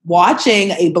 right?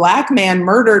 Watching a Black man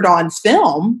murdered on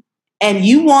film. And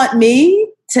you want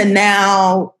me to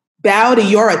now bow to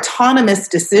your autonomous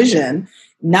decision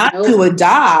not to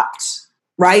adopt,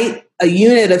 right, a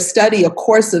unit of study, a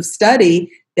course of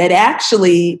study that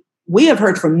actually we have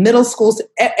heard from middle schools,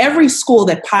 every school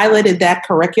that piloted that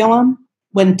curriculum,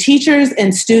 when teachers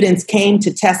and students came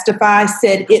to testify,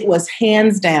 said it was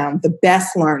hands down the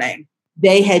best learning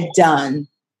they had done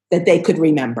that they could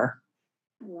remember.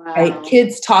 Wow. Right?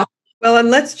 Kids talk. Well, and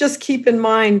let's just keep in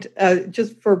mind,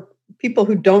 just for people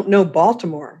who don't know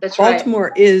Baltimore,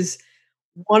 Baltimore is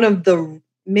one of the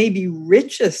maybe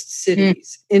richest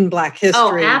cities in Black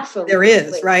history. Oh, absolutely. There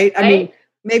is, right? I mean,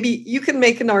 maybe you can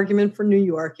make an argument for New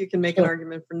York. You can make an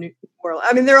argument for New Orleans.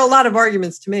 I mean, there are a lot of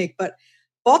arguments to make, but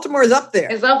Baltimore is up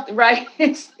there. It's up, right?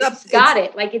 It's got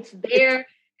it. Like it's there.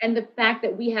 And the fact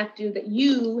that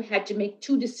you had to make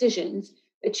 2 decisions,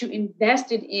 that you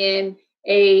invested in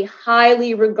a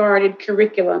highly regarded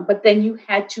curriculum, but then you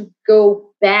had to go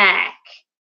back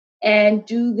and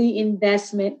do the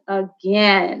investment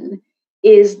again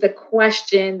is the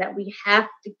question that we have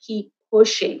to keep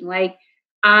pushing. Like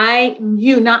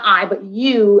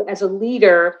you as a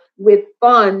leader with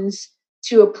funds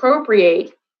to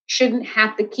appropriate shouldn't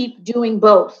have to keep doing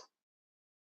both.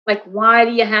 Like, why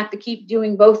do you have to keep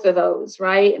doing both of those,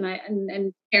 right?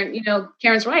 And Karen,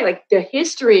 Karen's right. Like the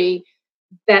history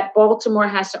that Baltimore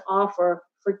has to offer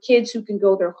for kids who can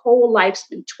go their whole life,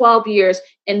 spend 12 years,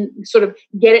 and sort of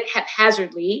get it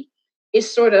haphazardly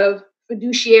is sort of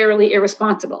fiduciarily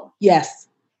irresponsible. Yes.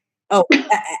 Oh,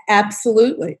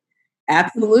 absolutely.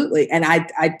 Absolutely. And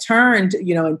I turned,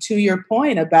 and to your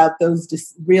point about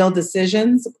those real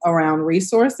decisions around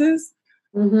resources,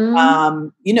 mm-hmm.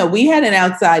 We had an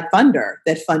outside funder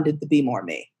that funded the Be More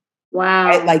Me. Wow.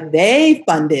 Right? Like they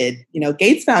funded,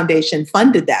 Gates Foundation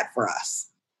funded that for us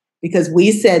because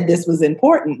we said this was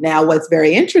important. Now, what's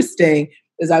very interesting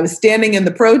is I was standing in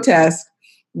the protest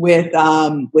with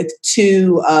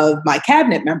 2 of my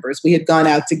cabinet members. We had gone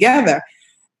out together.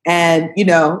 And,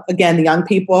 again, the young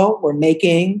people were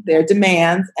making their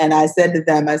demands. And I said to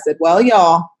them, well,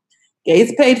 y'all,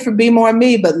 Gates paid for Be More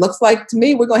Me, but looks like to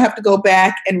me we're going to have to go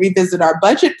back and revisit our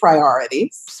budget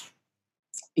priorities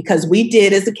because we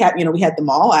did as a we had them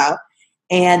all out.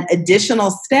 And additional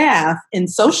staff in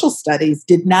social studies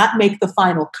did not make the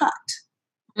final cut.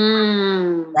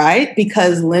 Right?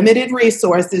 Because limited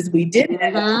resources, we didn't.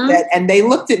 And they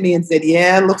looked at me and said,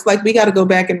 yeah, it looks like we got to go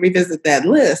back and revisit that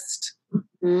list.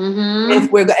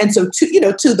 If we're and so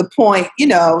to the point,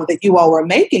 that you all were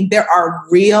making, there are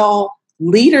real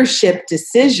leadership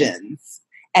decisions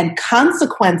and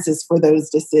consequences for those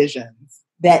decisions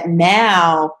that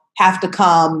now have to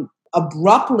come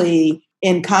abruptly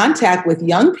in contact with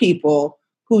young people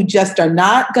who just are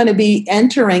not going to be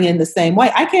entering in the same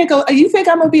way. I can't go, you think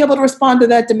I'm going to be able to respond to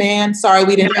that demand? Sorry,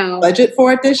 we didn't have a budget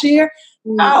for it this year.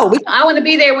 No. I want to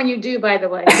be there when you do, by the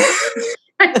way.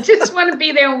 I just want to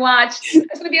be there and watch. I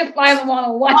just want to be a fly on the wall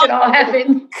and watch it all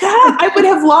happen. God, I would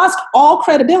have lost all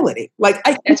credibility.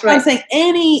 That's right. I'm saying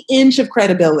any inch of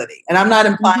credibility. And I'm not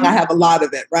implying I have a lot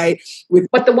of it, right?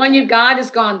 But the one you got is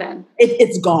gone then.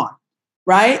 It's gone,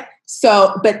 right?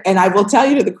 So, and I will tell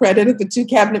you, to the credit of the two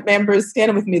cabinet members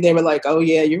standing with me, they were like, "Oh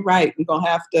yeah, you're right. We're gonna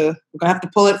have to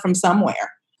pull it from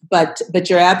somewhere." But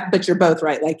you're both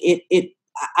right.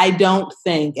 I don't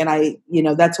think, and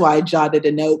that's why I jotted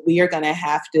a note. We are going to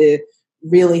have to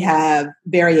really have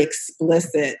very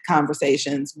explicit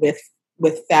conversations with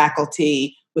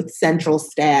faculty, with central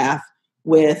staff,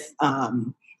 with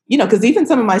because even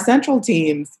some of my central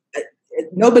teams,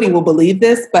 nobody will believe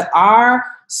this, but our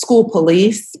school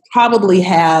police probably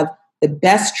have the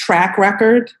best track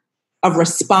record of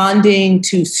responding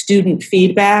to student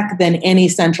feedback than any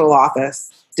central office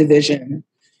division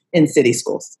in city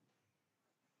schools.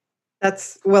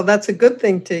 That's a good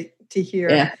thing to hear.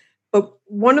 Yeah. But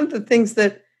one of the things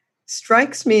that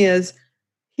strikes me is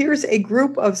here's a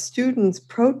group of students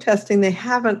protesting they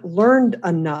haven't learned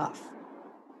enough.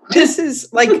 This is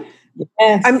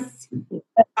yes.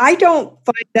 I don't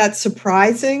find that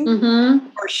surprising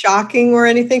or shocking or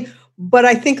anything, but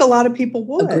I think a lot of people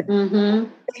would.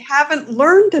 They haven't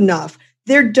learned enough.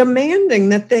 They're demanding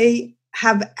that they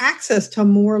have access to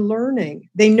more learning.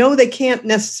 They know they can't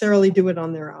necessarily do it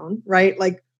on their own, right?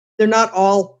 Like they're not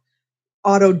all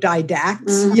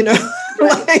autodidacts,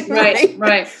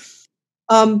 Right.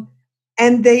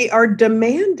 And they are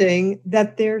demanding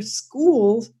that their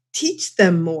schools teach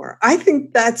them more. I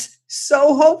think that's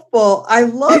so hopeful. I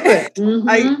love it.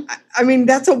 I mean,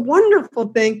 that's a wonderful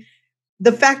thing.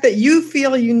 The fact that you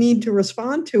feel you need to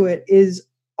respond to it is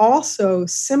also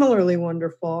similarly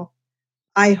wonderful.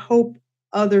 I hope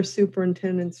other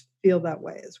superintendents feel that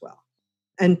way as well,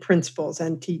 and principals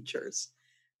and teachers,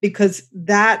 because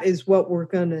that is what we're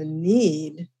going to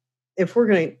need if we're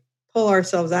going to pull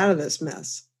ourselves out of this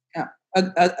mess. Yeah,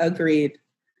 agreed.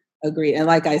 And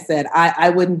like I said, I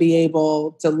wouldn't be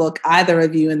able to look either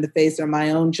of you in the face or my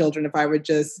own children if I were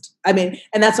and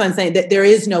that's why I'm saying that there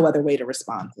is no other way to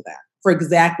respond to that for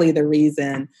exactly the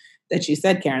reason that you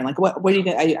said, Karen. Like, what are you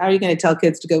going to, how are you going to tell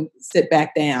kids to go sit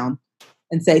back down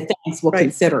and say, thanks, we'll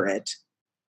consider it?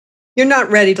 You're not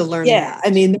ready to learn that.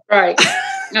 Right.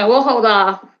 No, we'll hold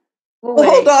off. We'll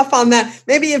hold off on that.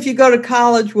 Maybe if you go to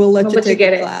college, we'll let you take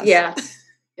a class. Yeah.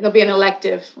 It'll be an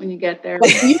elective when you get there.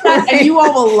 And you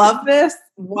all will love this.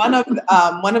 One of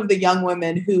the young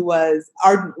women who was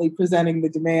ardently presenting the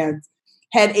demands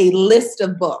had a list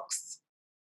of books.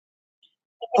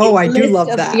 Oh, I do love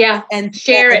that. Yeah, and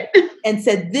share it. And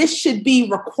said this should be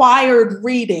required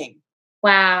reading.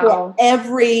 Wow. For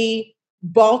every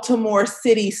Baltimore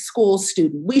City school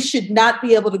student. We should not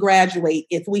be able to graduate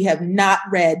if we have not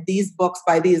read these books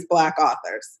by these Black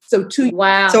authors.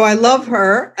 So I love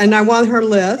her and I want her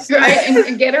list. Right,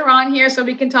 and get her on here so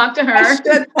we can talk to her. I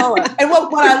should call her. And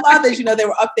what I love is, they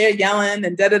were up there yelling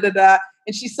and da-da-da-da.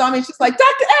 And she saw me and she's like,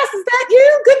 Dr. S, is that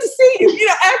you? Good to see you.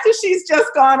 After she's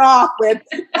just gone off with,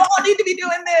 you all need to be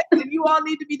doing this and you all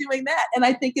need to be doing that. And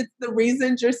I think it's the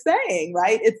reasons you're saying,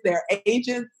 right? It's their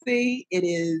agency. It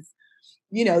is,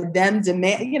 them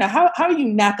demand, how are you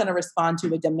not going to respond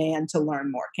to a demand to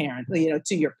learn more, Karen?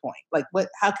 To your point, like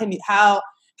how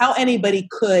anybody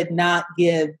could not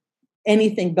give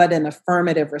anything but an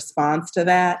affirmative response to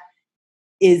that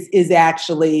is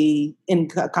actually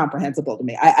incomprehensible to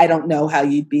me. I don't know how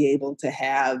you'd be able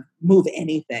to move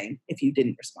anything if you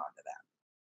didn't respond to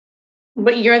that.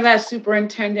 But you're that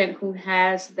superintendent who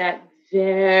has that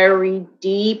very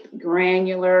deep,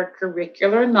 granular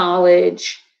curricular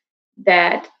knowledge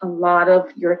that a lot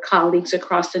of your colleagues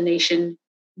across the nation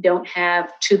don't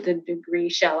have to the degree,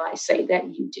 shall I say,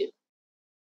 that you do.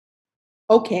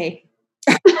 Okay.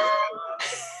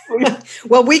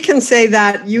 Well, we can say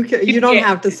that. You don't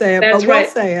have to say it, but we'll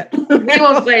say it. We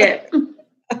will say it.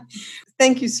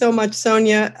 Thank you so much,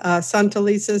 Sonia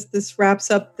Santelises. This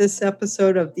wraps up this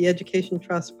episode of the Education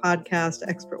Trust podcast,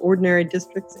 Extraordinary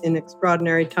Districts in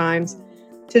Extraordinary Times.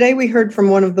 Today, we heard from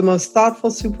one of the most thoughtful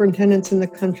superintendents in the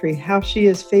country, how she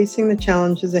is facing the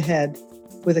challenges ahead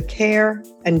with a care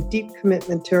and deep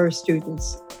commitment to her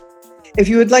students. If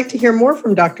you would like to hear more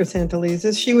from Dr.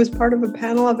 Santelises, she was part of a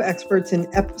panel of experts in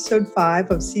episode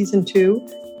 5 of season 2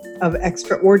 of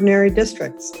Extraordinary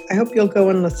Districts. I hope you'll go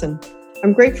and listen.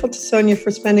 I'm grateful to Sonia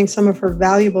for spending some of her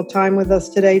valuable time with us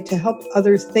today to help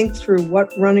others think through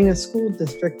what running a school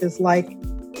district is like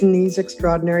in these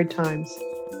extraordinary times.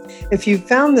 If you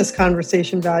found this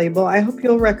conversation valuable, I hope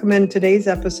you'll recommend today's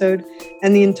episode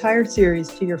and the entire series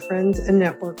to your friends and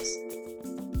networks.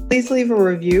 Please leave a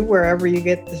review wherever you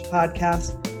get this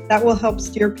podcast. That will help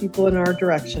steer people in our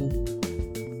direction.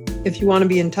 If you want to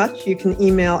be in touch, you can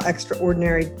email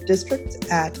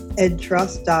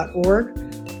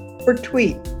extraordinarydistricts@edtrust.org or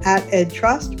tweet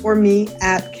 @edtrust or me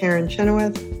 @Karen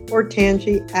Chenoweth or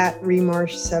Tangi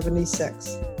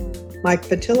 @Remarsh76. Mike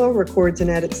Patillo records and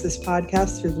edits this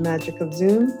podcast through the magic of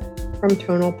Zoom from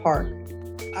Tonal Park.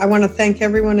 I want to thank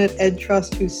everyone at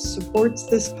EdTrust who supports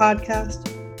this podcast,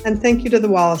 and thank you to the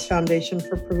Wallace Foundation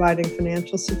for providing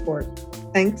financial support.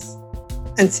 Thanks,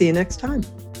 and see you next time.